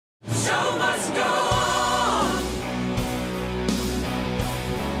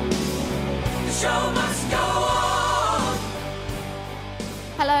show must go on.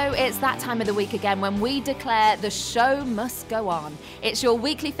 Hello, it's that time of the week again when we declare the show must go on. It's your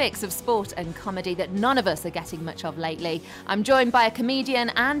weekly fix of sport and comedy that none of us are getting much of lately. I'm joined by a comedian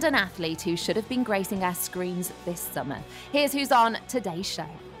and an athlete who should have been gracing our screens this summer. Here's who's on today's show.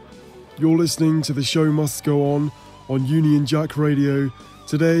 You're listening to The Show Must Go On Union Jack Radio.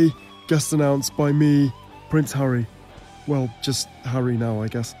 Today, guest announced by me, Prince Harry. Well, just Harry now, I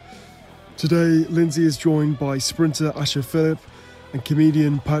guess. Today, Lynsey is joined by sprinter Asha Phillip and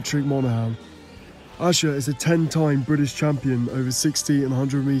comedian Patrick Monahan. Asha is a 10-time British champion over 60 and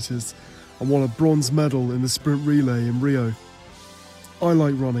 100 metres and won a bronze medal in the sprint relay in Rio. I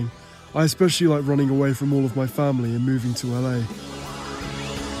like running. I especially like running away from all of my family and moving to LA.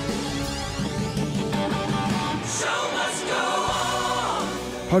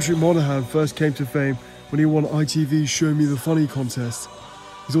 Patrick Monahan first came to fame when he won ITV's Show Me the Funny contest.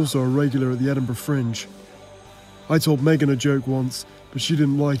 He's also a regular at the Edinburgh Fringe. I told Megan a joke once, but she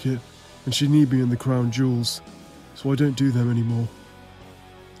didn't like it, and she need me in the Crown Jewels, so I don't do them anymore.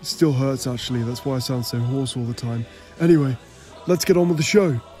 It still hurts actually, that's why I sound so hoarse all the time. Anyway, let's get on with the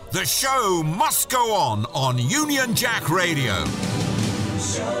show. The show must go on Union Jack Radio.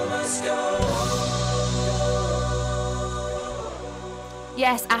 Show must go on.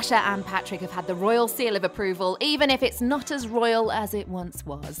 Yes, Asha and Patrick have had the royal seal of approval, even if it's not as royal as it once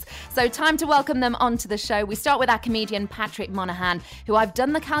was. So time to welcome them onto the show. We start with our comedian Patrick Monahan, who I've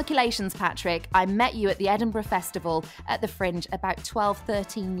done the calculations, Patrick. I met you at the Edinburgh Festival at the Fringe about 12,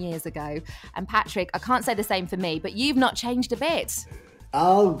 13 years ago. And Patrick, I can't say the same for me, but you've not changed a bit.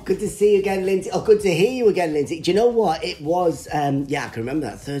 Oh, good to see you again, Lynsey. Oh, good to hear you again, Lynsey. Do you know what? It was, I can remember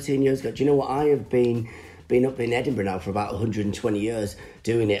that 13 years ago. Do you know what? I have been up in Edinburgh now for about 120 years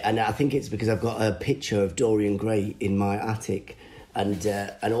doing it, and I think it's because I've got a picture of Dorian Gray in my attic, and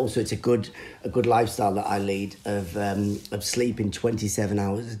also it's a good lifestyle that I lead of sleeping 27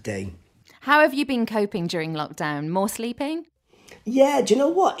 hours a day. How have you been coping during lockdown? More sleeping? Yeah, do you know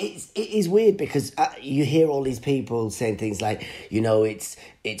what? It is weird because you hear all these people saying things like,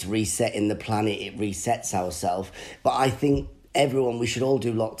 it's resetting the planet, it resets ourselves, but I think we should all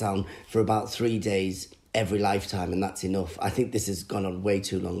do lockdown for about 3 days every lifetime, and that's enough. I think this has gone on way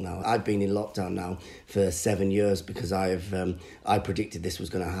too long now. I've been in lockdown now for 7 years because I predicted this was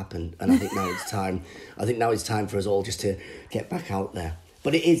going to happen, and I think now it's time. I think now it's time for us all just to get back out there.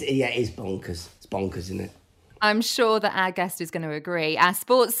 But it is bonkers. It's bonkers, isn't it? I'm sure that our guest is going to agree. Our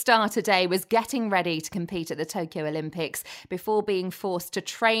sports star today was getting ready to compete at the Tokyo Olympics before being forced to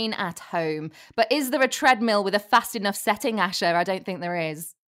train at home. But is there a treadmill with a fast enough setting, Asha? I don't think there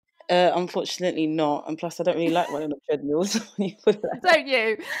is. Unfortunately not, and plus I don't really like running on treadmills. Don't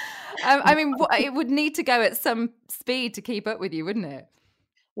you? It would need to go at some speed to keep up with you, wouldn't it?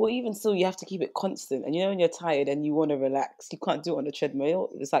 Well, even still, you have to keep it constant, and when you're tired and you want to relax, you can't do it on a treadmill.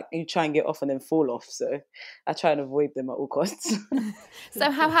 It's like you try and get off and then fall off, so I try and avoid them at all costs. So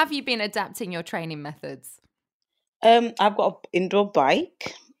how have you been adapting your training methods? I've got an indoor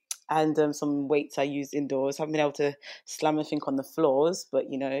bike and some weights I use indoors. I haven't been able to slam anything on the floors, but,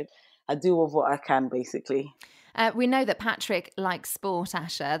 I do with what I can, basically. We know that Patrick likes sport,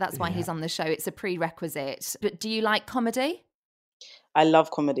 Asha. That's why he's on the show. It's a prerequisite. But do you like comedy? I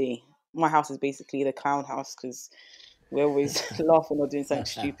love comedy. My house is basically the clown house because we're always laughing or doing something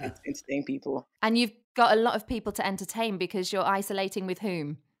stupid to entertain people. And you've got a lot of people to entertain because you're isolating with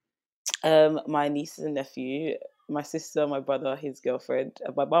whom? My nieces and nephew, my sister, my brother, his girlfriend,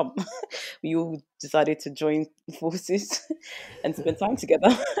 and my mum. We all decided to join forces and spend time together.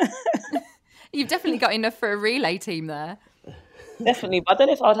 You've definitely got enough for a relay team there. Definitely, but I don't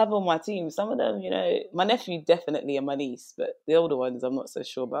know if I would have on my team. Some of them, my nephew definitely and my niece, but the older ones I'm not so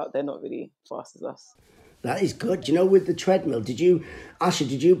sure about. They're not really fast as us. That is good. With the treadmill, Asha,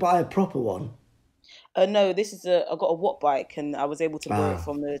 did you buy a proper one? No, I got a watt bike and I was able to borrow it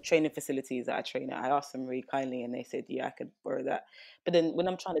from the training facilities that I train at. I asked them really kindly and they said, yeah, I could borrow that. But then when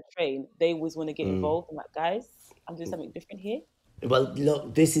I'm trying to train, they always want to get involved. I'm like, guys, I'm doing something different here. Well,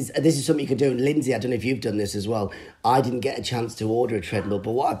 look, this is something you can do. And Lynsey, I don't know if you've done this as well. I didn't get a chance to order a treadmill,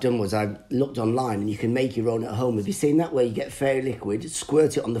 but what I've done was I looked online and you can make your own at home. Have you seen that where you get fairy liquid,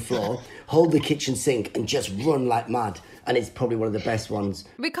 squirt it on the floor, hold the kitchen sink and just run like mad? And it's probably one of the best ones.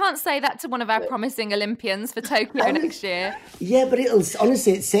 We can't say that to one of our promising Olympians for Tokyo next year. Yeah, but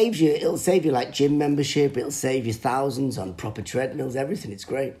it saves you. It'll save you like gym membership. It'll save you thousands on proper treadmills, everything. It's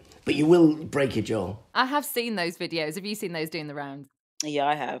great. But you will break your jaw. I have seen those videos. Have you seen those doing the rounds? Yeah,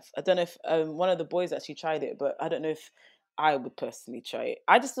 I have. I don't know if one of the boys actually tried it, but I don't know if I would personally try it.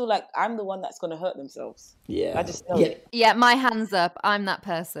 I just feel like I'm the one that's going to hurt themselves. Yeah. I just know it. Yeah, my hands up. I'm that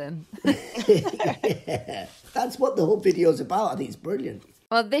person. Yeah. That's what the whole video's about. I think it's brilliant.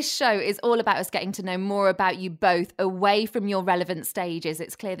 Well, this show is all about us getting to know more about you both away from your relevant stages.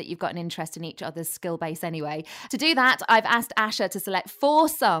 It's clear that you've got an interest in each other's skill base anyway. To do that, I've asked Asha to select 4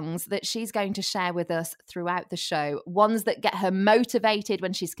 songs that she's going to share with us throughout the show. Ones that get her motivated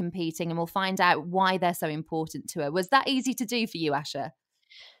when she's competing, and we'll find out why they're so important to her. Was that easy to do for you, Asha?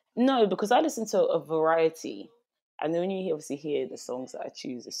 No, because I listen to a variety. And then when you obviously hear the songs that I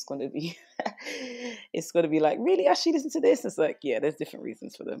choose, it's going to be, it's going to be like, really, Ashley, listen to this? It's like, yeah, there's different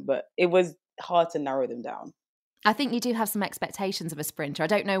reasons for them. But it was hard to narrow them down. I think you do have some expectations of a sprinter. I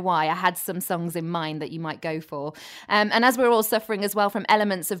don't know why. I had some songs in mind that you might go for. And as we're all suffering as well from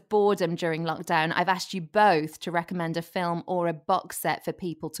elements of boredom during lockdown, I've asked you both to recommend a film or a box set for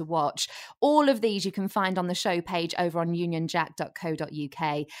people to watch. All of these you can find on the show page over on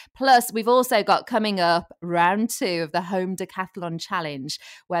unionjack.co.uk. Plus, we've also got coming up round 2 of the Home Decathlon Challenge,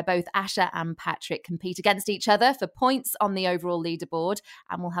 where both Asha and Patrick compete against each other for points on the overall leaderboard.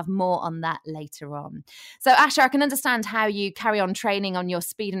 And we'll have more on that later on. So, Asha, I can understand how you carry on training on your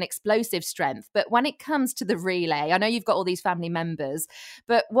speed and explosive strength, but when it comes to the relay, I know you've got all these family members,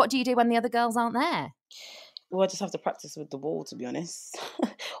 but what do you do when the other girls aren't there? Well, I just have to practice with the ball, to be honest,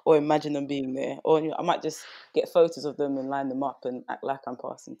 or imagine them being there. Or I might just get photos of them and line them up and act like I'm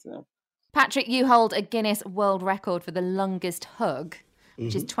passing to them. Patrick, you hold a Guinness World Record for the longest hug,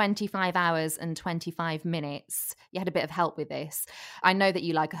 which is 25 hours and 25 minutes. You had a bit of help with this. I know that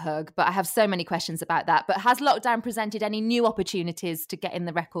you like a hug, but I have so many questions about that. But has lockdown presented any new opportunities to get in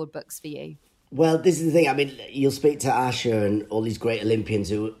the record books for you? Well, this is the thing. I mean, you'll speak to Asha and all these great Olympians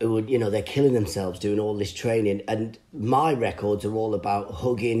who you know, they're killing themselves doing all this training. And my records are all about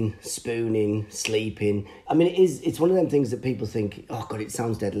hugging, spooning, sleeping. I mean, it's one of them things that people think, oh, God, it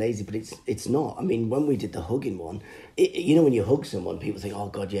sounds dead lazy, but it's not. I mean, when we did the hugging one, you know, when you hug someone, people think, oh,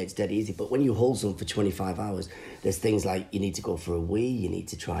 God, yeah, it's dead easy. But when you hold someone for 25 hours, there's things like you need to go for a wee, you need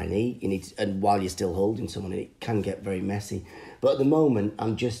to try and eat, and while you're still holding someone, it can get very messy. But at the moment,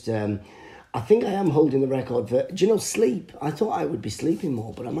 I'm just... I think I am holding the record for, do you know, sleep? I thought I would be sleeping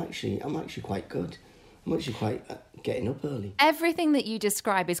more, but I'm actually quite good. I'm actually quite getting up early. Everything that you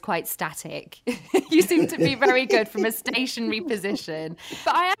describe is quite static. You seem to be very good from a stationary position.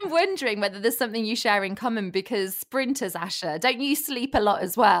 But I am wondering whether there's something you share in common, because sprinters, Asha, don't you sleep a lot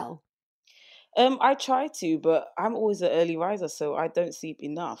as well? I try to, but I'm always an early riser, so I don't sleep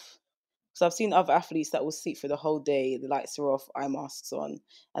enough. So I've seen other athletes that will sleep for the whole day, the lights are off, eye masks on,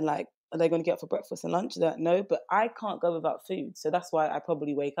 and like, are they going to get up for breakfast and lunch? No, but I can't go without food, so that's why I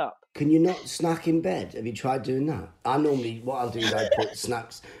probably wake up. Can you not snack in bed? Have you tried doing that? What I'll do is I put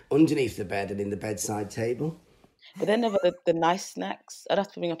snacks underneath the bed and in the bedside table. But they're never the nice snacks. I'd have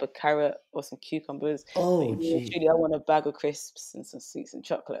to bring up a carrot or some cucumbers. Oh, gee. Truly, I want a bag of crisps and some sweets and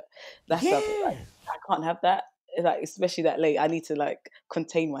chocolate. That's something like, I can't have that. Like, especially that late, I need to like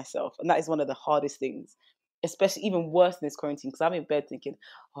contain myself, and that is one of the hardest things. Especially even worse in this quarantine, because I'm in bed thinking,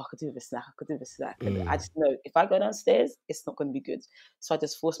 oh, I could do with a snack, and I just know if I go downstairs, it's not going to be good. So I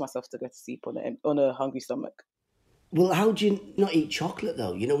just force myself to go to sleep on a hungry stomach. Well, how do you not eat chocolate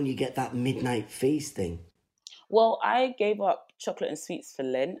though? You know, when you get that midnight feast thing. Well, I gave up chocolate and sweets for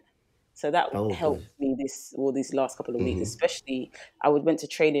Lent. So that helped me these last couple of weeks, especially I went to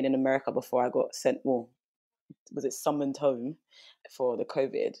training in America before I got sent, summoned home for the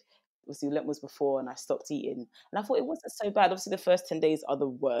COVID. Obviously, Lent was before and I stopped eating. And I thought it wasn't so bad. Obviously, the first 10 days are the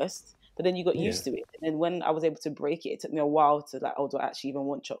worst, but then you got used to it. And then when I was able to break it, it took me a while to like, oh, do I actually even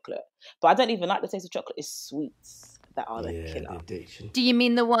want chocolate? But I don't even like the taste of chocolate. It's sweets that are the killer. The addiction. Do you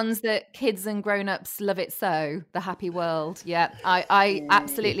mean the ones that kids and grown-ups love it so? The happy world? Yeah, I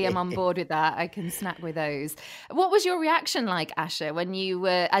absolutely am on board with that. I can snack with those. What was your reaction like, Asha, when you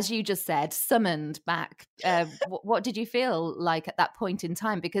were, as you just said, summoned back? What did you feel like at that point in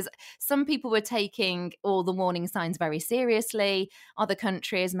time? Because some people were taking all the warning signs very seriously. Other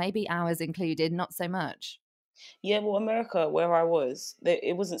countries, maybe ours included, not so much. Yeah, well, America, where I was,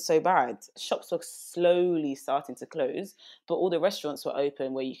 it wasn't so bad. Shops were slowly starting to close, but all the restaurants were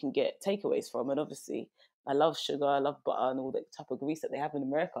open where you can get takeaways from. And obviously, I love sugar, I love butter and all the type of grease that they have in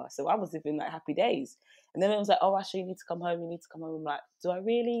America. So I was living like happy days. And then it was like, oh, Asha, you need to come home. I'm like, do I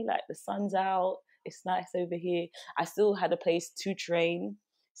really? Like, the sun's out. It's nice over here. I still had a place to train.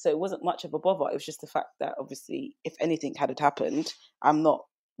 So it wasn't much of a bother. It was just the fact that obviously, if anything had happened, I'm not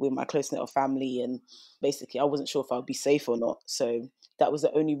with my close knit of family, and basically I wasn't sure if I would be safe or not. So that was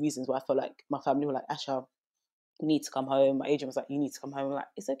the only reasons why I felt like my family were like, Asha, you need to come home. My agent was like, you need to come home. I'm like,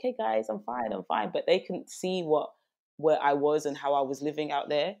 it's okay, guys, I'm fine. But they couldn't see what where I was and how I was living out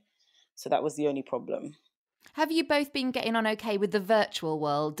there. So that was the only problem. Have you both been getting on okay with the virtual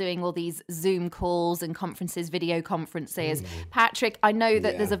world, doing all these Zoom calls and conferences, video conferences? Patrick, I know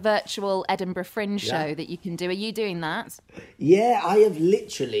that there's a virtual Edinburgh Fringe show that you can do. Are you doing that? Yeah, I have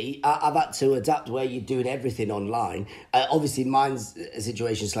literally, I've had to adapt where you're doing everything online. Obviously, mine's a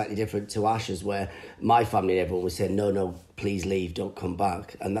situation slightly different to Asha's, where my family and everyone was saying, no, please leave, don't come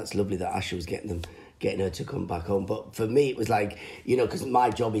back. And that's lovely that Asha was getting her to come back home. But for me, it was like, you know, because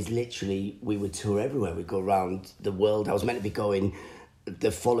my job is literally, we would tour everywhere. We'd go around the world. I was meant to be going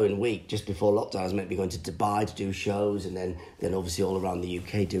the following week, just before lockdown. I was meant to be going to Dubai to do shows, and then obviously all around the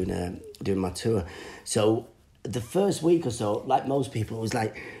UK doing my tour. So the first week or so, like most people, it was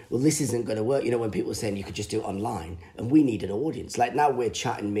like, well, this isn't going to work. You know, when people were saying you could just do it online, and we need an audience. Like now we're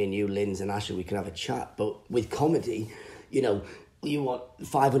chatting, me and you, Lyns and Asha, we can have a chat. But with comedy, you know, you want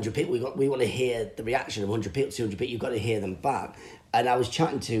 500 people, we want to hear the reaction of 100 people, 200 people, you've got to hear them back. And I was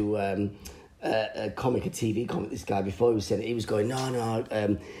chatting to a TV comic, this guy, before he said it, he was going,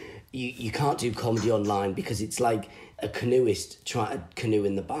 no, you can't do comedy online because it's like a canoeist trying to canoe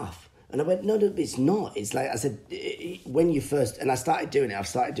in the bath. And I went, no, it's not. It's like, I said, when you first, and I started doing it, I've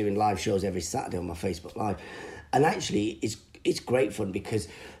started doing live shows every Saturday on my Facebook Live. And actually, it's great fun because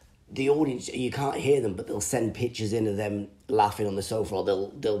the audience, you can't hear them, but they'll send pictures in of them laughing on the sofa, or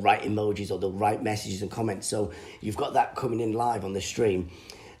they'll write emojis, or they'll write messages and comments. So you've got that coming in live on the stream.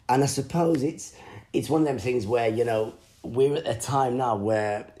 And I suppose it's one of them things where, you know, we're at a time now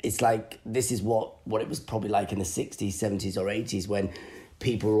where it's like, this is what it was probably like in the 60s, 70s or 80s, when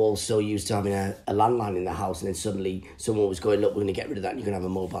people were all so used to having a landline in the house, and then suddenly someone was going, look, we're going to get rid of that, and you're going to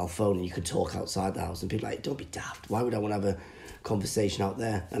have a mobile phone, and you could talk outside the house. And people are like, don't be daft. Why would I want to have a conversation out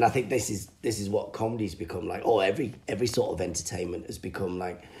there? And I think this is what comedy's become like, or every sort of entertainment has become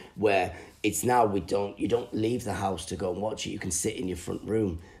like, where it's now you don't leave the house to go and watch it. You can sit in your front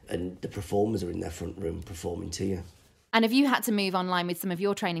room, and the performers are in their front room performing to you. And have you had to move online with some of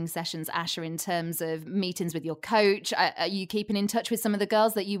your training sessions, Asha, in terms of meetings with your coach? Are you keeping in touch with some of the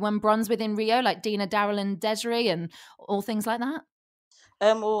girls that you won bronze with in Rio, like Dina, Daryl and Desiree, and all things like that?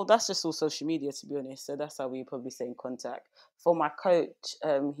 Well, that's just all social media, to be honest. So that's how we probably stay in contact. For my coach,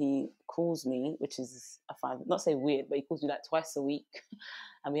 he calls me, which is, I find, not say weird, but he calls me like twice a week.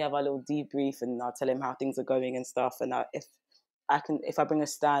 And we have our little debrief, and I'll tell him how things are going and stuff. And if I bring a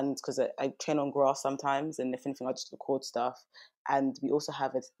stand, because I train on grass sometimes, and if anything, I just record stuff. And we also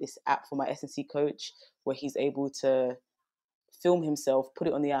have this app for my S&C coach, where he's able to film himself, put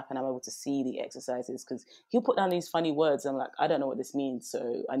it on the app, and I'm able to see the exercises, because he'll put down these funny words. And I'm like, I don't know what this means,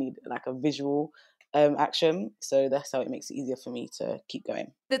 so I need like a visual action. So that's how it makes it easier for me to keep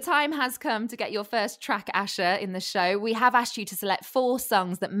going. The time has come to get your first track, Asha, in the show. We have asked you to select 4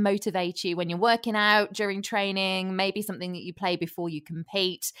 songs that motivate you when you're working out, during training, maybe something that you play before you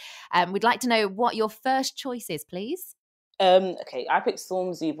compete. We'd like to know what your first choice is, please. Okay, I picked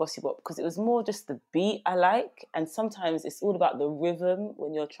Stormzy, Bossy Bop, because it was more just the beat I like, and sometimes it's all about the rhythm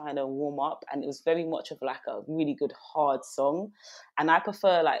when you're trying to warm up, and it was very much of like a really good hard song. And I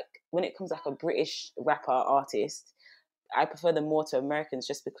prefer, like, when it comes like a British rapper artist, I prefer them more to Americans,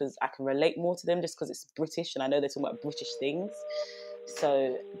 just because I can relate more to them, just because it's British and I know they're talking about British things.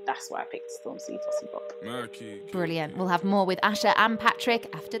 So that's why I picked Stormzy, Bossy Bop. Brilliant. We'll have more with Asha and Patrick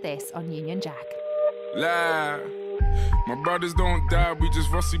after this on Union Jack. My brothers don't die, we just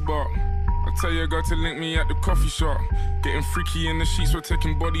rusty bark. I tell your girl to link me at the coffee shop. Getting freaky in the sheets, we're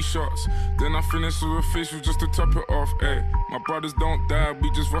taking body shots. Then I finish with a facial just to top it off. Ay, my brothers don't die, we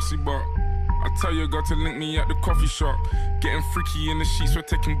just rusty bark. I tell your girl to link me at the coffee shop. Getting freaky in the sheets, we're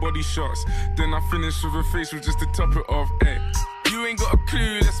taking body shots. Then I finish with a facial just to top it off. Ay, you ain't got a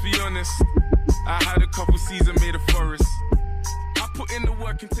clue, let's be honest. I had a couple seasons made a forest. I put in the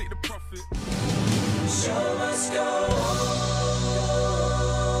work and take the profit. Show must go on.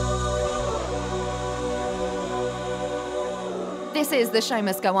 This is The Show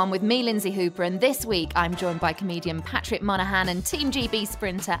Must Go On with me, Lynsey Hooper, and this week I'm joined by comedian Patrick Monahan and Team GB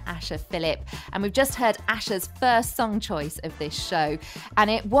sprinter Asha Phillip. And we've just heard Asha's first song choice of this show, and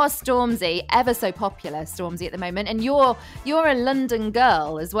it was Stormzy, ever so popular Stormzy at the moment. And you're a London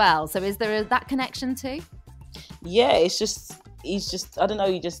girl as well, so is there that connection too? Yeah, he's just, I don't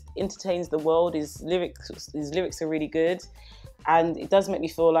know, he just entertains the world. His lyrics are really good. And it does make me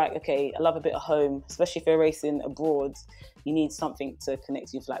feel like, okay, I love a bit of home, especially if you're racing abroad. You need something to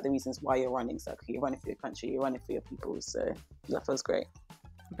connect you for like the reasons why you're running. So you're running for your country, you're running for your people. So that feels great.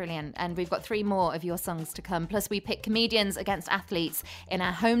 Brilliant. And we've got 3 more of your songs to come. Plus, we pick comedians against athletes in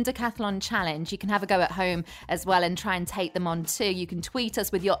our home decathlon challenge. You can have a go at home as well and try and take them on too. You can tweet us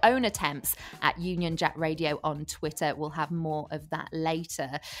with your own attempts at Union Jack Radio on Twitter. We'll have more of that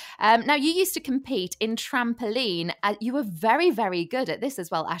later. Now, you used to compete in trampoline. You were very, very good at this as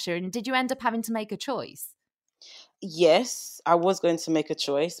well, Asha. And did you end up having to make a choice? Yes, I was going to make a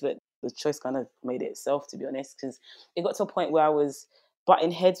choice, but the choice kind of made it itself, to be honest, because it got to a point where I was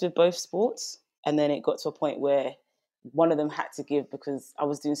butting heads with both sports. And then it got to a point where one of them had to give because I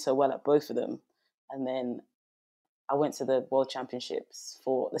was doing so well at both of them. And then I went to the World Championships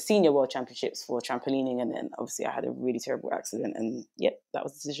the Senior World Championships for trampolining. And then obviously I had a really terrible accident. And yep, that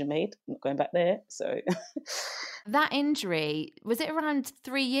was the decision made. I'm not going back there. So that injury, was it around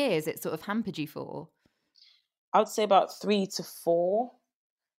 3 years it sort of hampered you for? I would say about 3 to 4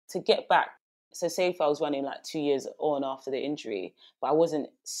 to get back. So say if I was running like 2 years on after the injury, but I wasn't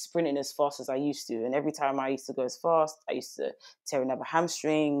sprinting as fast as I used to. And every time I used to go as fast, I used to tear another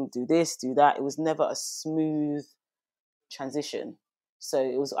hamstring, do this, do that. It was never a smooth transition.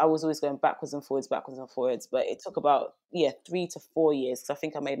 So I was always going backwards and forwards. But it took about, 3 to 4 years. Because I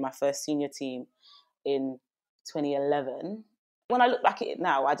think I made my first senior team in 2011. When I look back at it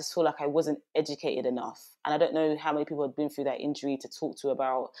now, I just feel like I wasn't educated enough. And I don't know how many people had been through that injury to talk to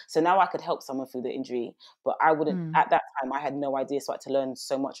about. So now I could help someone through the injury, but I wouldn't, at that time, I had no idea. So I had to learn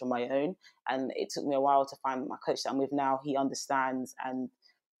so much on my own. And it took me a while to find my coach that I'm with now. He understands, and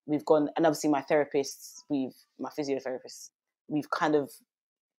we've gone, and obviously my therapists, my physiotherapists, we've kind of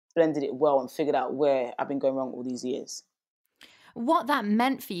blended it well and figured out where I've been going wrong all these years. What that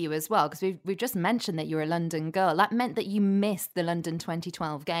meant for you as well, because we've just mentioned that you're a London girl, that meant that you missed the London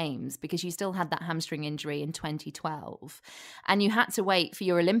 2012 games because you still had that hamstring injury in 2012 and you had to wait for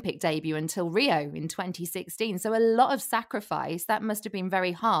your Olympic debut until Rio in 2016. So a lot of sacrifice. That must have been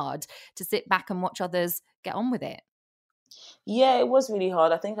very hard to sit back and watch others get on with it. Yeah, it was really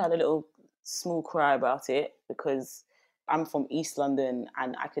hard. I think I had a little small cry about it because I'm from East London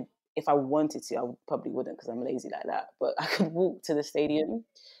and I could, if I wanted to, I probably wouldn't because I'm lazy like that, but I could walk to the stadium.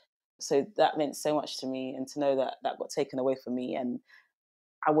 So that meant so much to me, and to know that that got taken away from me and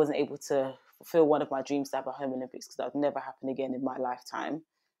I wasn't able to fulfill one of my dreams to have a home Olympics because that would never happen again in my lifetime.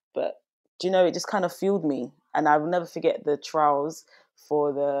 But, it just kind of fueled me. And I will never forget the trials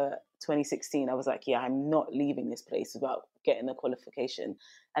for the 2016. I was like, I'm not leaving this place without getting a qualification.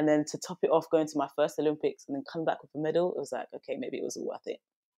 And then to top it off, going to my first Olympics and then come back with a medal, it was like, okay, maybe it was all worth it.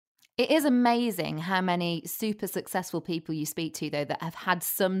 It is amazing how many super successful people you speak to, though, that have had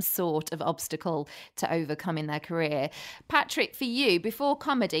some sort of obstacle to overcome in their career. Patrick, for you, before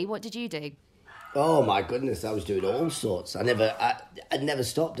comedy, what did you do? Oh, my goodness, I was doing all sorts. I never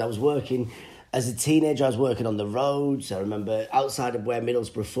stopped. I was working, as a teenager, I was working on the roads. I remember outside of Ware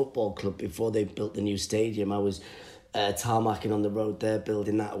Middlesbrough Football Club, before they built the new stadium, I was tarmacking on the road there,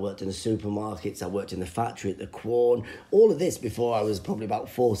 building that. I worked in the supermarkets, I worked in the factory at the Quorn. All of this before I was probably about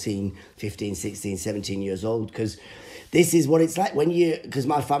 14, 15, 16, 17 years old, because this is what it's like when because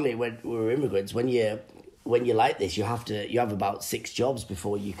my family, when we were immigrants, when you're like this, you have about 6 jobs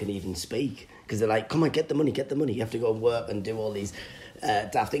before you can even speak, because they're like, come on, get the money. You have to go and work and do all these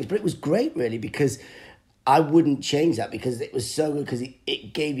daft things. But it was great, really, because I wouldn't change that, because it was so good, because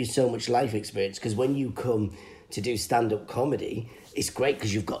it gave you so much life experience. Because when you come to do stand-up comedy, it's great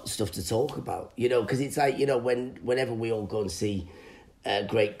because you've got stuff to talk about, because it's like, whenever we all go and see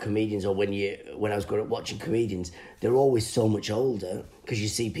great comedians, or when I was growing up watching comedians, they're always so much older, because you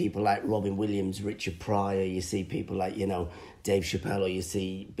see people like Robin Williams, Richard Pryor, you see people like, Dave Chappelle, or you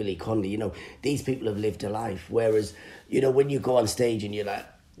see Billy Connolly, these people have lived a life. Whereas, when you go on stage and you're like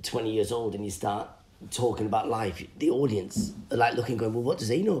 20 years old and you start talking about life, the audience are like looking, going, well, what does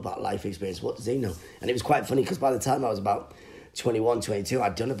he know about life experience? What does he know? And it was quite funny, because by the time I was about 21, 22,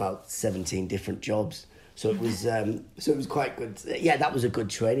 I'd done about 17 different jobs. So it was quite good. Yeah, that was a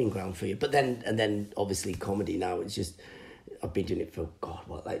good training ground for you. But then obviously comedy now, it's just, I've been doing it for,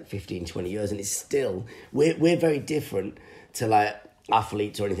 15, 20 years. And it's still, we're very different to like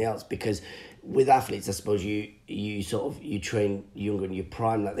athletes or anything else, because with athletes, I suppose you train younger and you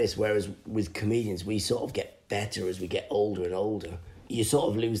prime like this, whereas with comedians, we sort of get better as we get older and older. You sort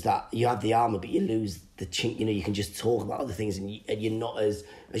of lose that, you have the armour, but you lose the chink, you can just talk about other things, and you're not as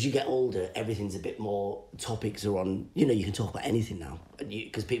you get older, everything's a bit more, topics are on, you can talk about anything now,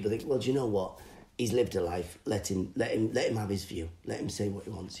 because people think, well, do you know what, he's lived a life, let him have his view, let him say what he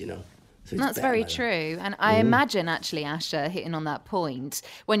wants, So it's That's better very like that. true. And I imagine, actually, Asha, hitting on that point,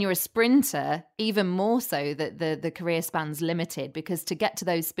 when you're a sprinter, even more so that the career span's limited, because to get to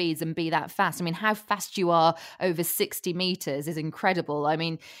those speeds and be that fast, I mean, how fast you are over 60 metres is incredible. I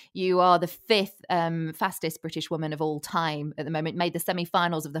mean, you are the fifth fastest British woman of all time at the moment, made the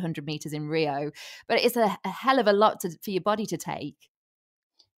semi-finals of the 100 metres in Rio. But it's a hell of a lot for your body to take.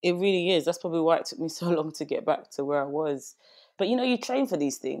 It really is. That's probably why it took me so long to get back to where I was. But, you know, you train for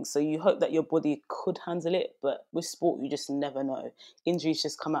these things, so you hope that your body could handle it. But with sport, you just never know. Injuries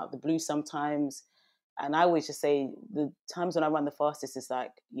just come out of the blue sometimes. And I always just say the times when I run the fastest, it's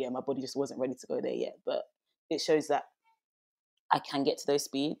like, yeah, my body just wasn't ready to go there yet. But it shows that I can get to those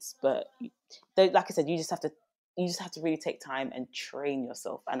speeds. But like I said, you just have to really take time and train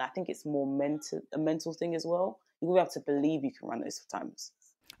yourself. And I think it's more a mental thing as well. You will have to believe you can run those times.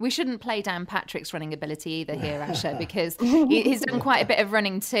 We shouldn't play down Patrick's running ability either here, Asha, because he's done quite a bit of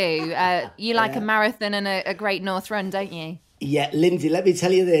running too. You like a marathon and a Great North Run, don't you? Yeah, Lynsey, let me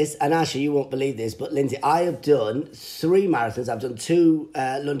tell you this, and Asha, you won't believe this, but Lynsey, I have done 3 marathons. I've done 2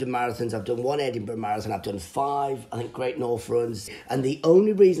 London marathons. I've done 1 Edinburgh marathon. I've done 5, I think, Great North Runs. And the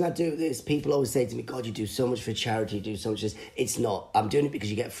only reason I do this, people always say to me, God, you do so much for charity, you do so much this. It's not. I'm doing it because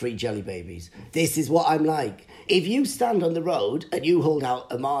you get free jelly babies. This is what I'm like. If you stand on the road and you hold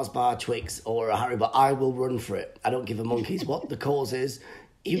out a Mars bar, Twix, or a Haribo, I will run for it. I don't give a monkey's what the cause is.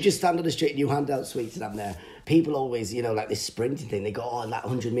 You just stand on the street and you hand out sweets and I'm there. People always, you know, like this sprinting thing, they go, oh, that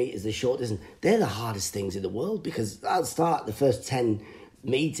 100 metres, the short distance. They're the hardest things in the world because I'll start the first 10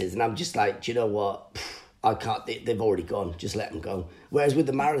 metres and I'm just like, do you know what? I can't, they've already gone. Just let them go. Whereas with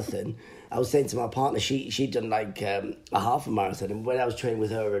the marathon, I was saying to my partner, she'd done like a half a marathon. And when I was training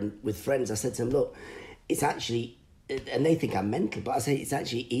with her and with friends, I said to them, look, it's actually, and they think I'm mental, but I say it's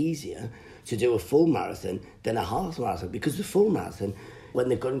actually easier to do a full marathon than a half marathon because the full marathon, when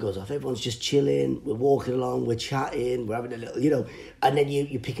the gun goes off, everyone's just chilling, we're walking along, we're chatting, we're having a little, you know, and then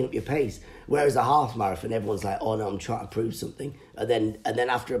you're picking up your pace. Whereas a half marathon, everyone's like, oh no, I'm trying to prove something. And then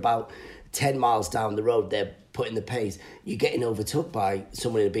after about 10 miles down the road, they're putting the pace. You're getting overtook by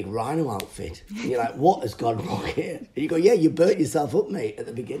someone in a big rhino outfit. And you're like, what has gone wrong here? And you go, yeah, you burnt yourself up, mate, at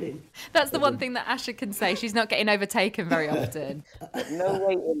the beginning. That's the one thing that Asha can say. She's not getting overtaken very often. No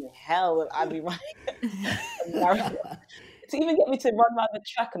way in hell would I be running a marathon. To even get me to run around the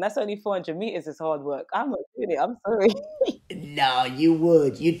track, and that's only 400 metres, is hard work. I'm not doing it. I'm sorry. No, you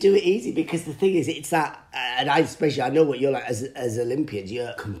would. You'd do it easy because the thing is, it's that, and I know what you're like as Olympians,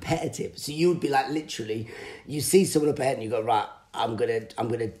 you're competitive. So you would be like, literally, you see someone up ahead and you go, right, I'm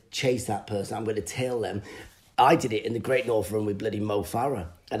gonna chase that person. I'm gonna tail them. I did it in the Great North Run with bloody Mo Farah,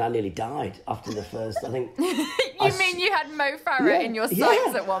 and I nearly died after the first, I think. You mean you had Mo Farah in your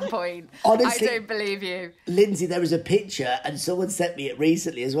sights at one point? Honestly, I don't believe you. Lynsey, there was a picture, and someone sent me it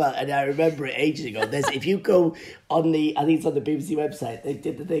recently as well, and I remember it ages ago. If you go on I think it's on the BBC website, they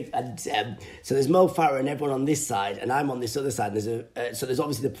did the thing, and so there's Mo Farah and everyone on this side, and I'm on this other side. And there's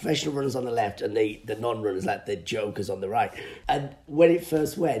obviously the professional runners on the left, and the non-runners, like the jokers, on the right. And when it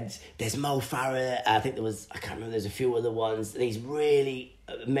first went, there's Mo Farah. I think I can't remember. There's a few other ones. These really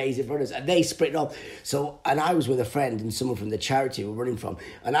amazing runners, and they sprinted off. So, and I was with a friend and someone from the charity we're running from,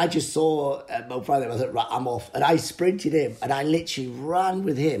 and I just saw Mo Farah, and I thought, right, I'm off, and I sprinted him, and I literally ran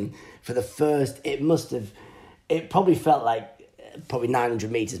with him for the first. It probably felt like probably 900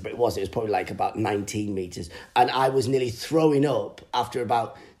 metres, but it was probably like about 19 metres, and I was nearly throwing up after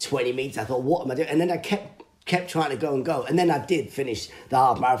about 20 metres. I thought, what am I doing? And then I kept trying to go, and then I did finish the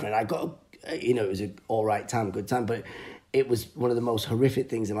half marathon. I got, it was an all right time, good time, but it was one of the most horrific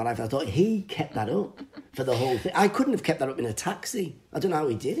things in my life. I thought, he kept that up for the whole thing. I couldn't have kept that up in a taxi. I don't know how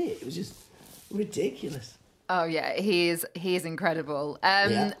he did it. It was just ridiculous. Oh, yeah, he is incredible.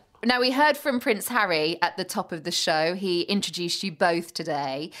 Yeah. Now, we heard from Prince Harry at the top of the show. He introduced you both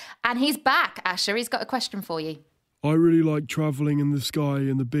today. And he's back, Asha. He's got a question for you. I really like travelling in the sky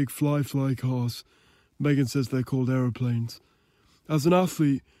in the big fly cars. Megan says they're called aeroplanes. As an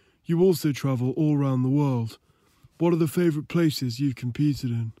athlete, you also travel all around the world. What are the favourite places you've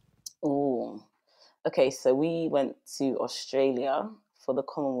competed in? Oh, okay. So we went to Australia for the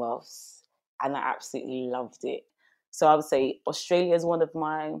Commonwealths, and I absolutely loved it. So I would say Australia is one of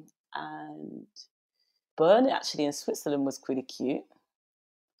mine, and Bern actually in Switzerland was pretty cute.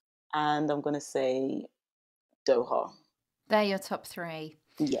 And I'm going to say Doha. They're your top 3.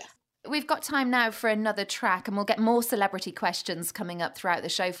 Yeah. We've got time now for another track, and we'll get more celebrity questions coming up throughout the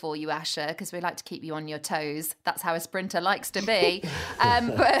show for you, Asha, because we like to keep you on your toes. That's how a sprinter likes to be.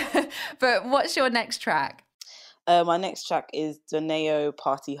 But what's your next track? My next track is Doneo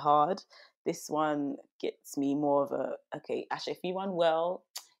Party Hard. This one gets me more of okay, Asha, if you run well,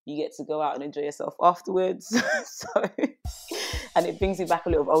 you get to go out and enjoy yourself afterwards. So, and it brings you back a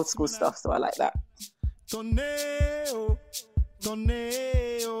little old school stuff. So I like that. Tornado,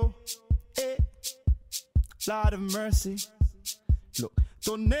 tornado, eh. Lord of mercy. Look,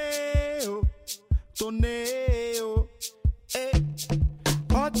 tornado, tornado, eh.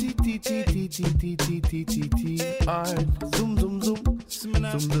 Party, t t t t t t t t t. Zoom zoom zoom,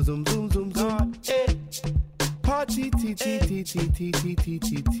 zoom zoom zoom zoom zoom, eh. Party, t t t t t t t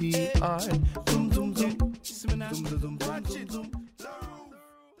t t. Zoom zoom zoom, zoom zoom zoom zoom zoom.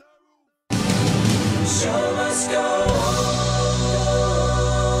 Show must go on.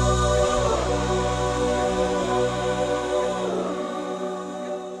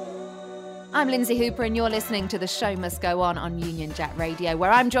 I'm Lynsey Hooper and you're listening to The Show Must Go On Union Jack Radio, where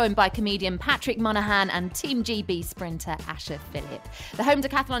I'm joined by comedian Patrick Monahan and Team GB sprinter Asha Phillip. The Home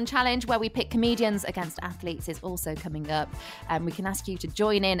Decathlon Challenge, where we pick comedians against athletes, is also coming up, and we can ask you to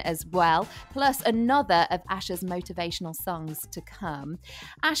join in as well, plus another of Asha's motivational songs to come.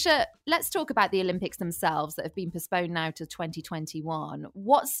 Asha, let's talk about the Olympics themselves that have been postponed now to 2021.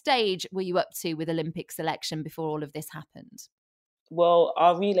 What stage were you up to with Olympic selection before all of this happened? Well,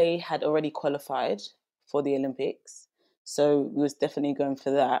 our relay had already qualified for the Olympics, so we was definitely going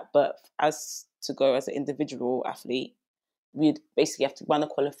for that. But as to go as an individual athlete, we'd basically have to run a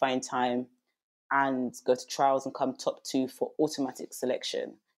qualifying time and go to trials and come top 2 for automatic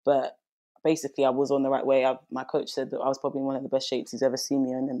selection. But basically, I was on the right way. My coach said that I was probably in one of the best shapes he's ever seen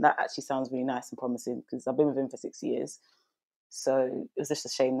me in, and that actually sounds really nice and promising because I've been with him for 6 years. So it was just a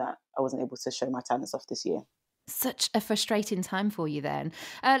shame that I wasn't able to show my talents off this year. Such a frustrating time for you then.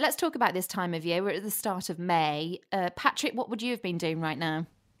 Let's talk about this time of year. We're at the start of May. Patrick, what would you have been doing right now?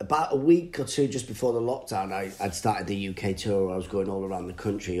 About a week or two just before the lockdown, I'd started the UK tour. I was going all around the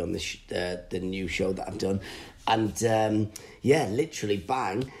country on the new show that I've done. And literally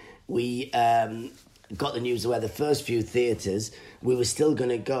bang, we got the news where the first few theatres, we were still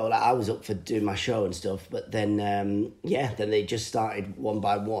going to go. Like, I was up for doing my show and stuff. But then, then they just started one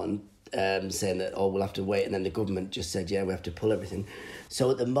by one, saying that, we'll have to wait. And then the government just said, we have to pull everything. So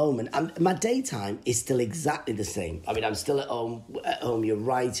at the moment, my daytime is still exactly the same. I mean, I'm still at home, you're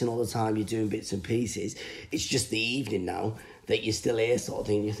writing all the time, you're doing bits and pieces. It's just the evening now that you're still here sort of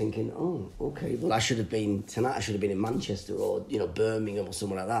thing. You're thinking, okay, well, tonight I should have been in Manchester or, Birmingham or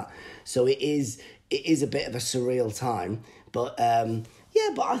somewhere like that. So it is a bit of a surreal time. But,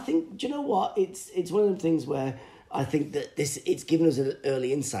 but I think, do you know what? It's one of them things where I think that it's given us an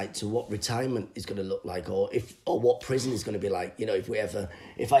early insight to what retirement is going to look like, or what prison is going to be like.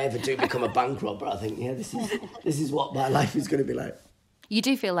 If I ever do become a bank robber, I think this is what my life is going to be like. You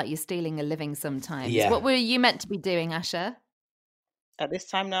do feel like you're stealing a living sometimes. Yeah. What were you meant to be doing, Asha? At this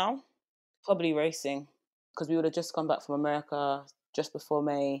time now, probably racing, because we would have just come back from America just before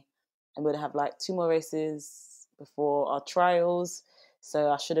May, and we'd have 2 more races before our trials.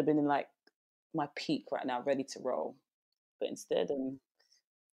 So I should have been in my peak right now, ready to roll. But instead, I'm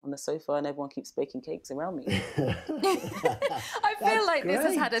on the sofa and everyone keeps baking cakes around me. I feel like this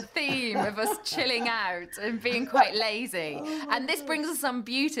has had a theme of us chilling out and being quite lazy. And this brings us on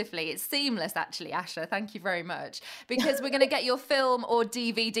beautifully. It's seamless, actually, Asha. Thank you very much. Because we're going to get your film or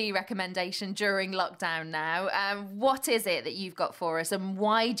DVD recommendation during lockdown now. What is it that you've got for us, and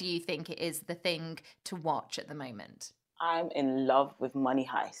why do you think it is the thing to watch at the moment? I'm in love with Money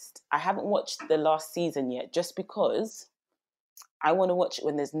Heist. I haven't watched the last season yet, just because I want to watch it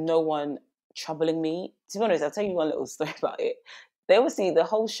when there's no one troubling me. To be honest, I'll tell you one little story about it. The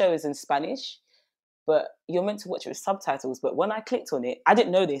whole show is in Spanish, but you're meant to watch it with subtitles. But when I clicked on it, I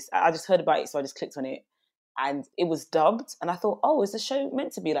didn't know this. I just heard about it, so I just clicked on it. And it was dubbed. And I thought, is the show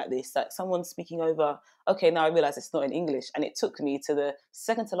meant to be like this? Like someone speaking over. Okay, now I realise it's not in English. And it took me to the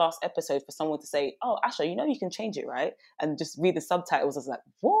second to last episode for someone to say, Asha, you can change it, right? And just read the subtitles. I was like,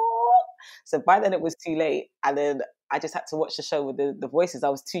 what? So by then it was too late. And then I just had to watch the show with the voices. I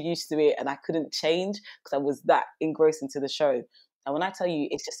was too used to it and I couldn't change because I was that engrossed into the show. And when I tell you,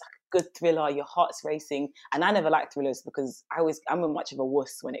 it's just like a good thriller, your heart's racing. And I never liked thrillers because I'm a much of a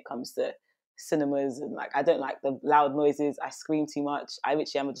wuss when it comes to cinemas, and I don't like the loud noises. I scream too much. I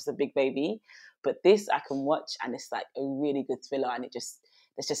literally am just a big baby. But this I can watch, and it's like a really good thriller, and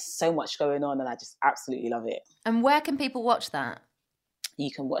there's just so much going on, and I just absolutely love it. And where can people watch that? You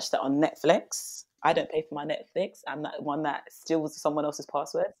can watch that on Netflix. I don't pay for my Netflix. I'm that one that steals someone else's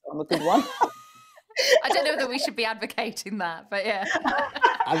password. So I'm a good one. I don't know whether we should be advocating that, but yeah.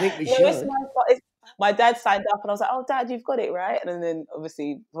 I think we should. My dad signed up and I was like, Dad, you've got it, right? And then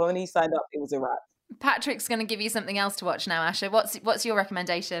obviously when he signed up, it was a wrap. Patrick's going to give you something else to watch now, Asha. What's your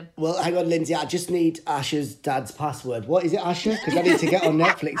recommendation? Well, hang on, Lynsey. I just need Asha's dad's password. What is it, Asha? Because I need to get on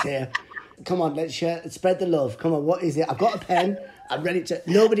Netflix here. Come on, let's spread the love. Come on, what is it? I've got a pen. I'm ready to...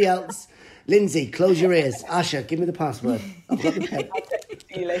 Nobody else. Lynsey, close your ears. Asha, give me the password. I've got the pen.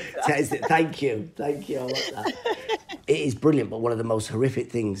 See you later. Thank you. I like that. It is brilliant, but one of the most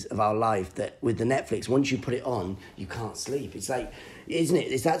horrific things of our life that with the Netflix, once you put it on, you can't sleep. It's like, isn't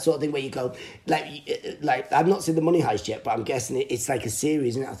it? It's that sort of thing where you go, like I've not seen The Money Heist yet, but I'm guessing it's like a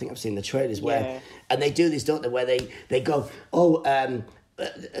series, isn't it? I think I've seen the trailers where, and they do this, don't they, where they go,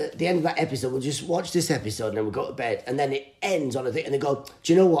 at the end of that episode, we'll just watch this episode and then we'll go to bed. And then it ends on a thing and they go,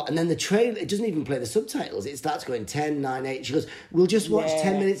 do you know what? And then the trailer, it doesn't even play the subtitles. It starts going 10, 9, 8. She goes, we'll just watch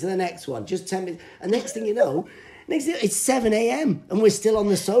 10 minutes of the next one. Just 10 minutes. And next thing you know, it's 7 a.m. and we're still on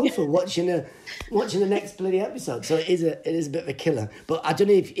the sofa watching the next bloody episode. So it is a bit of a killer. But I don't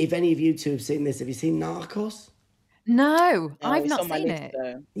know if any of you two have seen this. Have you seen Narcos? No, I've not seen it.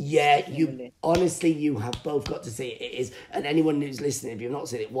 Yeah, you have both got to see it. It is, and anyone who's listening, if you've not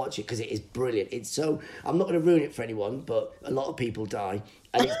seen it, watch it because it is brilliant. It's so, I'm not going to ruin it for anyone, but a lot of people die,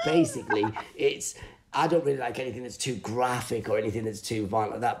 and it's basically, I don't really like anything that's too graphic or anything that's too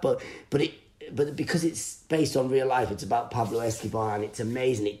violent like that, but because it's based on real life, it's about Pablo Escobar, and it's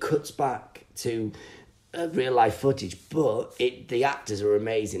amazing. It cuts back to real life footage, but the actors are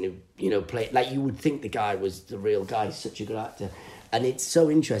amazing. Who play like you would think the guy was the real guy. He's such a good actor, and it's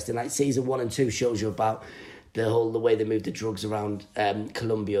so interesting. Like season 1 and 2 shows you about the way they move the drugs around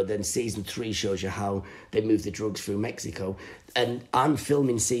Colombia. Then season 3 shows you how they move the drugs through Mexico. And I'm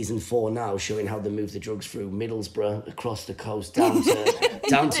filming season 4 now, showing how they move the drugs through Middlesbrough, across the coast, down to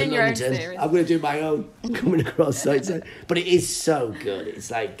London. I'm going to do my own coming across. But it is so good.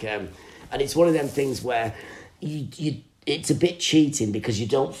 It's like, and it's one of them things where it's a bit cheating because you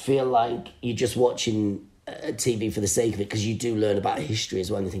don't feel like you're just watching TV for the sake of it, because you do learn about history as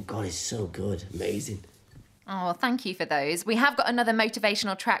well. And you think, God, it's so good, amazing. Oh, thank you for those. We have got another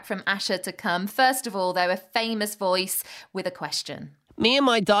motivational track from Asha to come. First of all, though, a famous voice with a question. Me and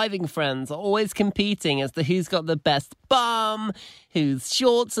my diving friends are always competing as to who's got the best bum, whose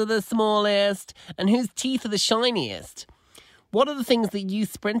shorts are the smallest, and whose teeth are the shiniest. What are the things that you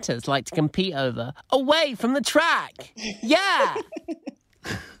sprinters like to compete over away from the track? Yeah!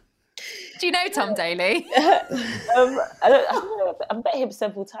 Do you know Tom Daley? I've met him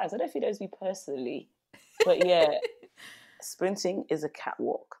several times. I don't think he knows me personally. But yeah, sprinting is a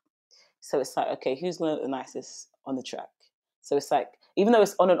catwalk. So it's like, okay, who's going to look the nicest on the track? So it's like, even though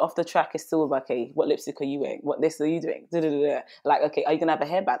it's on and off the track, it's still like, okay, what lipstick are you wearing? What this are you doing? Da-da-da-da. Like, okay, are you going to have a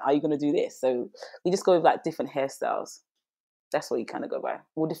hairband? Are you going to do this? So we just go with like different hairstyles. That's what you kind of go by.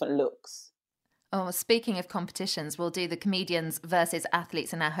 All different looks. Oh, speaking of competitions, we'll do the comedians versus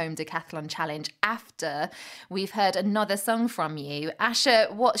athletes in our home decathlon challenge after we've heard another song from you.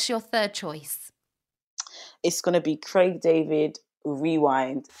 Asha, what's your third choice? It's going to be Craig David,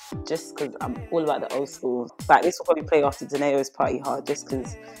 Rewind, just because I'm all about the old school. Like, this will probably play after Daneo's Party Hard, just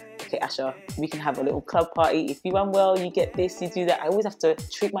because, okay, Asha, we can have a little club party. If you run well, you get this, you do that. I always have to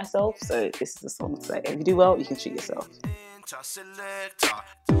treat myself, so this is the song to say, if you do well, you can treat yourself.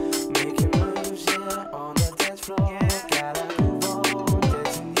 Making moves, yeah, on the dance floor. Gotta move on,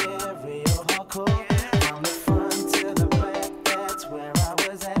 dancing, yeah, real hardcore. From the front to the back, that's where I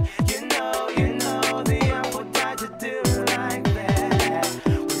was at. You know, the apple died to do like that.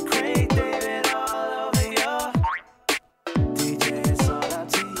 With Craig David all over your DJ, it's all up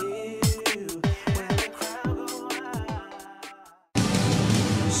to you. When the crowd go wild,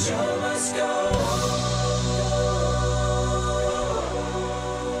 show must go on.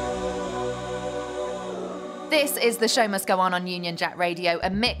 This is The Show Must Go On Union Jack Radio, a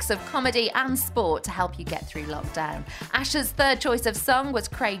mix of comedy and sport to help you get through lockdown. Asha's third choice of song was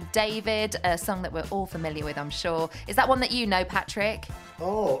Craig David, a song that we're all familiar with, I'm sure. Is that one that you know, Patrick?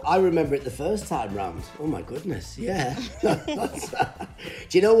 Oh, I remember it the first time round. Oh my goodness, yeah. Do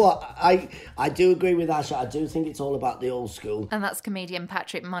you know what? I do agree with Asha. I do think it's all about the old school. And that's comedian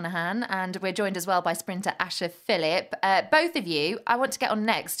Patrick Monahan, and we're joined as well by sprinter Asha Phillip. Both of you, I want to get on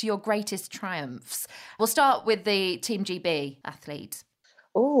next to your greatest triumphs. We'll start with the Team GB athlete.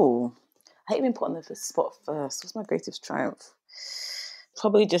 Oh, I hate being put on the spot first. What's my greatest triumph?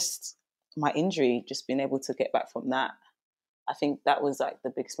 Probably just my injury, just being able to get back from that. I think that was like the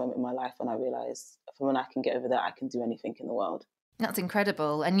biggest moment in my life when I realised from when I can get over that, I can do anything in the world. That's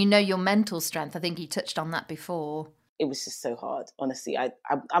incredible. And you know your mental strength. I think you touched on that before. It was just so hard, honestly.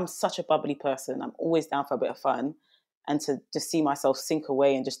 I'm such a bubbly person. I'm always down for a bit of fun. And to just see myself sink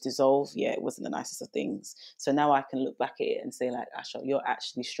away and just dissolve, it wasn't the nicest of things. So now I can look back at it and say, like, Asha, you're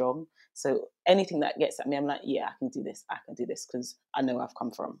actually strong. So anything that gets at me, I'm like, I can do this, because I know I've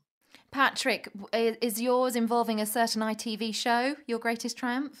come from. Patrick, is yours involving a certain ITV show, Your Greatest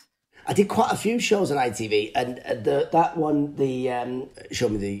Triumph? I did quite a few shows on ITV, and that one, the Show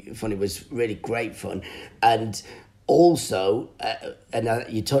Me the Funny, was really great fun. And also,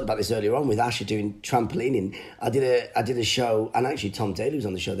 you talked about this earlier on with Asha doing trampolining. I did a show, and actually Tom Daly was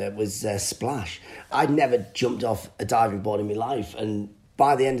on the show. There was Splash. I'd never jumped off a diving board in my life, and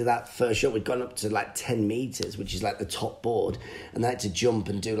by the end of that first show, we'd gone up to like 10 metres, which is like the top board, and I had to jump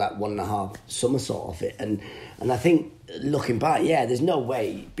and do like 1.5 somersault off it. And I think, looking back, there's no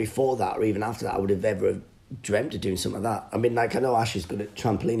way before that or even after that I would have ever dreamt of doing something like that. I mean, like, I know Asha's good at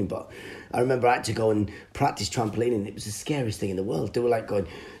trampolining, but I remember I had to go and practice trampolining. It was the scariest thing in the world. They were like going,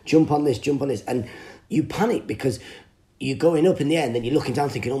 jump on this, and you panic because you're going up in the air and then you're looking down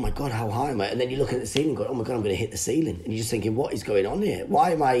thinking, oh my God, how high am I? And then you're looking at the ceiling going, oh my God, I'm going to hit the ceiling. And you're just thinking, what is going on here? Why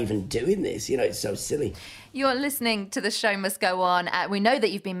am I even doing this? It's so silly. You're listening to The Show Must Go On. We know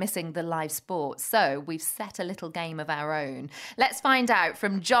that you've been missing the live sport, so we've set a little game of our own. Let's find out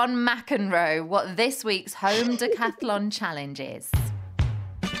from John McEnroe what this week's home decathlon challenge is.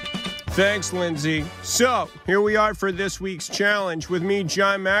 Thanks, Lynsey. So, here we are for this week's challenge with me,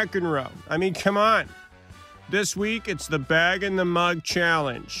 John McEnroe. I mean, come on. This week, it's the Bag and the Mug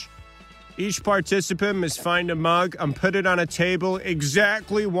Challenge. Each participant must find a mug and put it on a table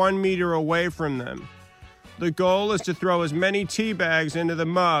exactly 1 meter away from them. The goal is to throw as many tea bags into the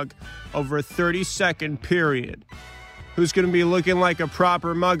mug over a 30-second period. Who's going to be looking like a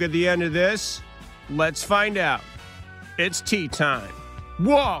proper mug at the end of this? Let's find out. It's tea time.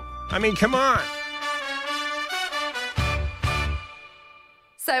 Whoa! I mean, come on!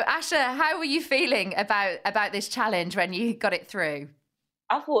 So, Asha, how were you feeling about this challenge when you got it through?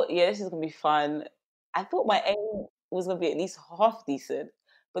 I thought, this is going to be fun. I thought my aim was going to be at least half decent.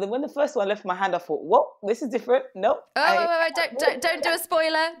 But then when the first one left my hand, I thought, what? This is different. Nope. Don't do a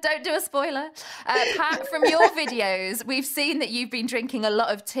spoiler. Don't do a spoiler. Pat, from your videos, we've seen that you've been drinking a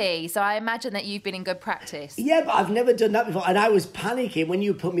lot of tea. So I imagine that you've been in good practice. Yeah, but I've never done that before. And I was panicking when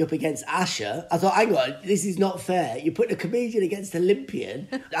you put me up against Asha. I thought, hang on, this is not fair. You put a comedian against an Olympian.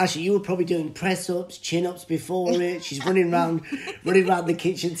 Asha, you were probably doing press-ups, chin-ups before it. She's running around the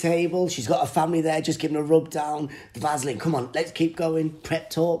kitchen table. She's got her family there, just giving a rub down. The Vaseline, come on, let's keep going. Prep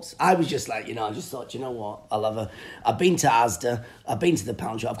talks. I was just like, I just thought, you know what? I love her. I've been to Asda. I've been to the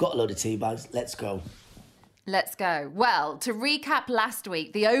pound shop. I've got a load of tea bags. Let's go. Let's go. Well, to recap last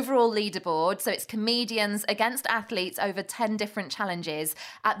week, the overall leaderboard, so it's comedians against athletes over 10 different challenges.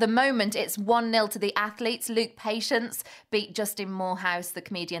 At the moment, it's 1-0 to the athletes. Luke Patience beat Justin Morehouse, the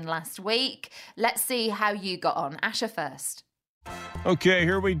comedian, last week. Let's see how you got on. Asha first. Okay,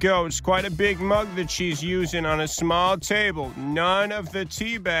 here we go. It's quite a big mug that she's using on a small table. None of the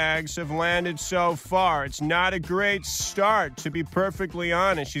tea bags have landed so far. It's not a great start, to be perfectly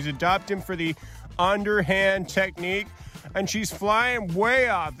honest. She's adopting for the underhand technique, and she's flying way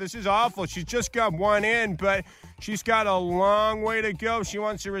off. This is awful. She's just got one in, but she's got a long way to go. She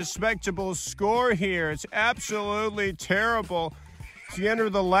wants a respectable score here. It's absolutely terrible. She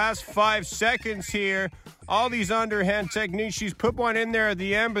entered the last 5 seconds here. All these underhand techniques. She's put one in there at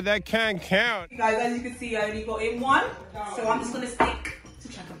the end, but that can't count. Guys, as you can see, I only got in one, so I'm just going to stick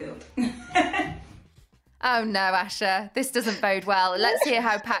to track and field. Oh no, Asha, this doesn't bode well. Let's hear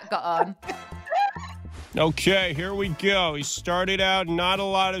how Pat got on. Okay, here we go. He started out not a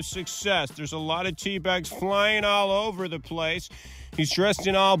lot of success. There's a lot of tea bags flying all over the place. He's dressed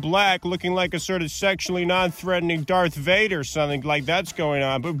in all black, looking like a sort of sexually non-threatening Darth Vader, something like that's going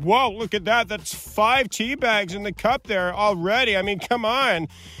on. But whoa, look at that. That's 5 tea bags in the cup there already. I mean, come on.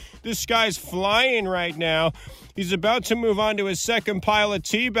 This guy's flying right now. He's about to move on to his second pile of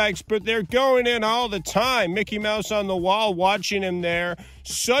tea bags, but they're going in all the time. Mickey Mouse on the wall watching him there.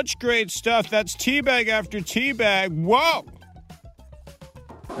 Such great stuff. That's tea bag after tea bag. Whoa!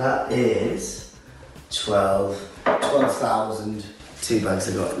 That is 12,000 tea bags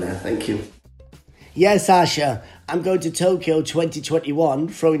I got in there. Thank you. Yes, Asha, I'm going to Tokyo 2021,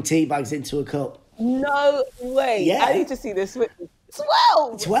 throwing tea bags into a cup. No way. Yeah. I need to see this.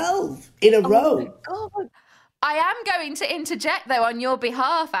 12 in a row. My God. I am going to interject, though, on your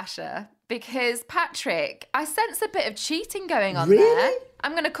behalf, Asha, because, Patrick, I sense a bit of cheating going on there.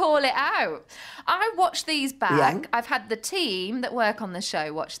 I'm going to call it out. I watched these back. Yeah. I've had the team that work on the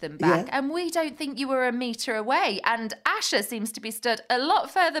show watch them back, and we don't think you were a metre away. And Asha seems to be stood a lot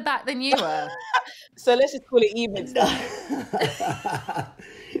further back than you were. So let's just call it even.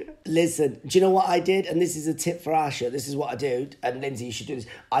 Listen, do you know what I did? And this is a tip for Asha. This is what I do. And Lynsey, you should do this.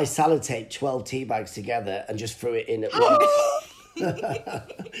 I sellotaped 12 tea bags together and just threw it in at once.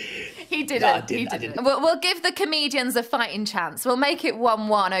 He didn't. No, He I didn't. didn't. We'll give the comedians a fighting chance. We'll make it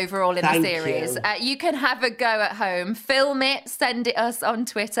 1-1 overall in Thank the series. you. You can have a go at home. Film it, send it us on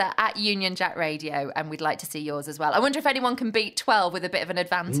Twitter at Union Jack Radio, and we'd like to see yours as well. I wonder if anyone can beat 12 with a bit of an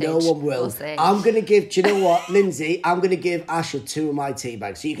advantage. No one will. We'll see. I'm going to give, do you know what, Lynsey? I'm going to give Asha 2 of my tea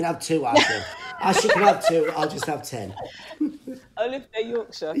bags. So you can have 2, Asha. Asha can have 2. I'll just have 10. Only if they're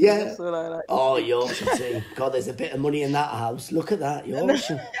Yorkshire. Yeah. That's all I like. Oh, Yorkshire tea. God, there's a bit of money in that house. Look at that,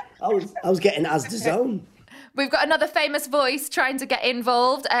 Yorkshire. I was getting Asda Zone. We've got another famous voice trying to get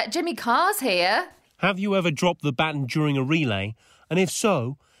involved. Jimmy Carr's here. Have you ever dropped the baton during a relay? And if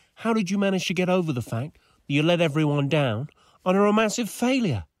so, how did you manage to get over the fact that you let everyone down and are a massive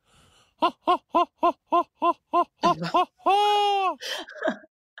failure? Ha, ha, ha, ha, ha, ha, ha, ha, ha.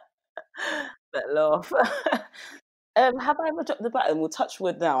 That laugh. Have I ever dropped the baton? We'll touch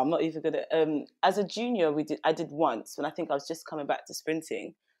wood now. I'm not even good at... as a junior, I did once when I think I was just coming back to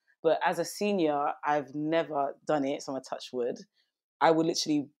sprinting. But as a senior, I've never done it, so I'm going to touch wood. I would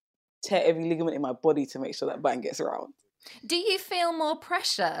literally tear every ligament in my body to make sure that baton gets around. Do you feel more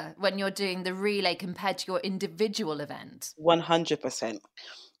pressure when you're doing the relay compared to your individual event? 100%.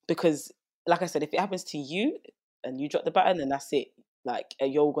 Because, like I said, if it happens to you and you drop the baton, then that's it. Like,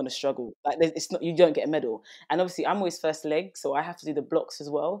 you're going to struggle. Like, it's not, you don't get a medal. And obviously, I'm always first leg, so I have to do the blocks as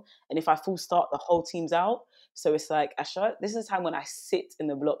well. And if I full start, the whole team's out. So it's like, Asha, this is the time when I sit in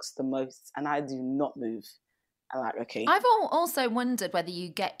the blocks the most, and I do not move. I'm like, okay. I've also wondered whether you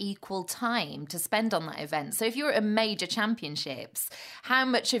get equal time to spend on that event. So if you're at major championships, how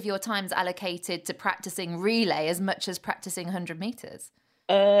much of your time's allocated to practicing relay as much as practicing 100 metres?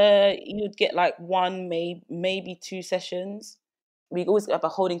 You'd get like 1, maybe 2 sessions. We always have a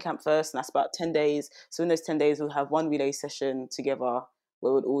holding camp first, and that's about 10 days. So in those 10 days, we'll have 1 relay session together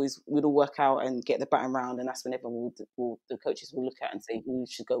where we'd all work out and get the baton round, and that's whenever the coaches will look at and say who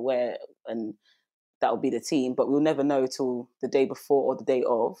should go where, and that'll be the team. But we'll never know till the day before or the day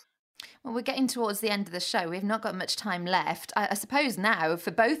of. Well, we're getting towards the end of the show. We've not got much time left. I suppose now,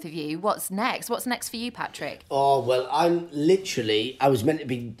 for both of you, what's next? What's next for you, Patrick? Oh, well, I was meant to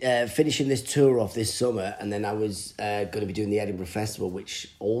be finishing this tour off this summer, and then I was going to be doing the Edinburgh Festival,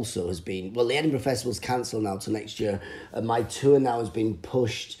 which also has been... Well, the Edinburgh Festival's cancelled now till next year, and my tour now has been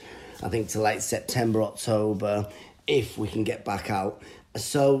pushed, I think, to like September, October, if we can get back out.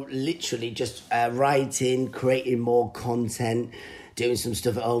 So, literally just writing, creating more content, doing some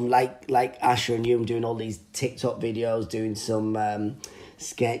stuff at home, like Asha and you. I'm doing all these TikTok videos, doing some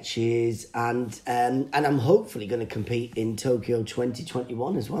sketches, and I'm hopefully going to compete in Tokyo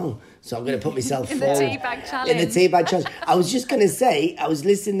 2021 as well. So I'm going to put myself in forward. The teabag challenge. In the teabag challenge. I was just going to say, I was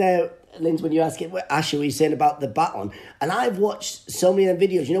listening there, Lynsey, when you asked it, Asha, were you saying about the baton? And I've watched so many of the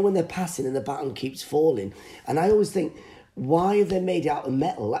videos, you know, when they're passing and the baton keeps falling. And I always think, why have they made it out of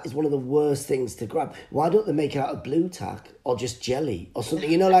metal? That is one of the worst things to grab. Why don't they make it out of blue tack or just jelly or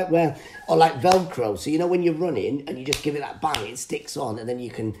something, you know, like or like Velcro. So, you know, when you're running and you just give it that bang, it sticks on, and then you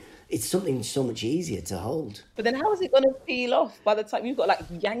can, it's something so much easier to hold. But then how is it going to peel off by the time you've got like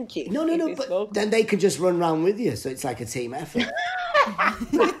yank it? No, but then they can just run around with you. So it's like a team effort.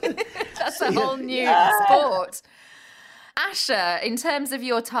 That's a whole new sport. Asha, in terms of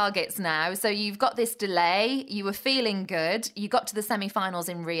your targets now, so you've got this delay, you were feeling good, you got to the semi-finals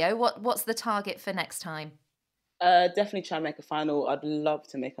in Rio. What's the target for next time? Definitely try and make a final. I'd love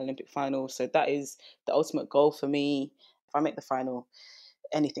to make an Olympic final. So that is the ultimate goal for me. If I make the final,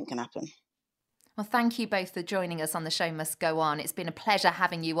 anything can happen. Well, thank you both for joining us on The Show Must Go On. It's been a pleasure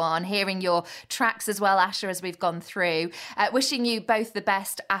having you on, hearing your tracks as well, Asha, as we've gone through. Wishing you both the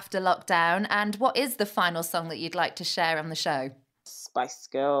best after lockdown. And what is the final song that you'd like to share on the show? Spice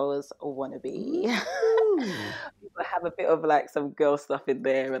Girls, Wannabe. I have a bit of like some girl stuff in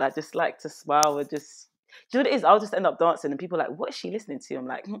there, and I just like to smile and just... Do you know what it is? I'll just end up dancing and people are like, what is she listening to? I'm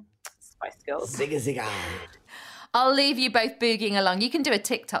like, Spice Girls. Zigga zigga. I'll leave you both boogieing along. You can do a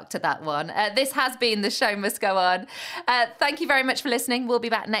TikTok to that one. This has been The Show Must Go On. Thank you very much for listening. We'll be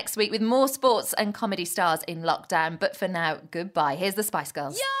back next week with more sports and comedy stars in lockdown. But for now, goodbye. Here's the Spice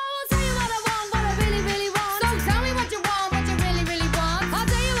Girls. Yo, I'll tell you what I want, what I really, really want. So tell me what you want, what you really, really want. I'll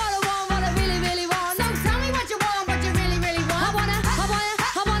tell you what I want, what I really, really want. So tell me what you want, what you really, really want. I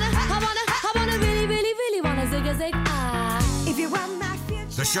wanna really, really, really wanna zig a zig. If you want my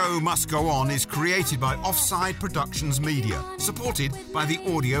future. The Show Must Go On is created by Offside Productions Media, supported by the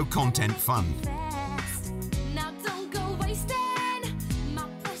Audio Content Fund.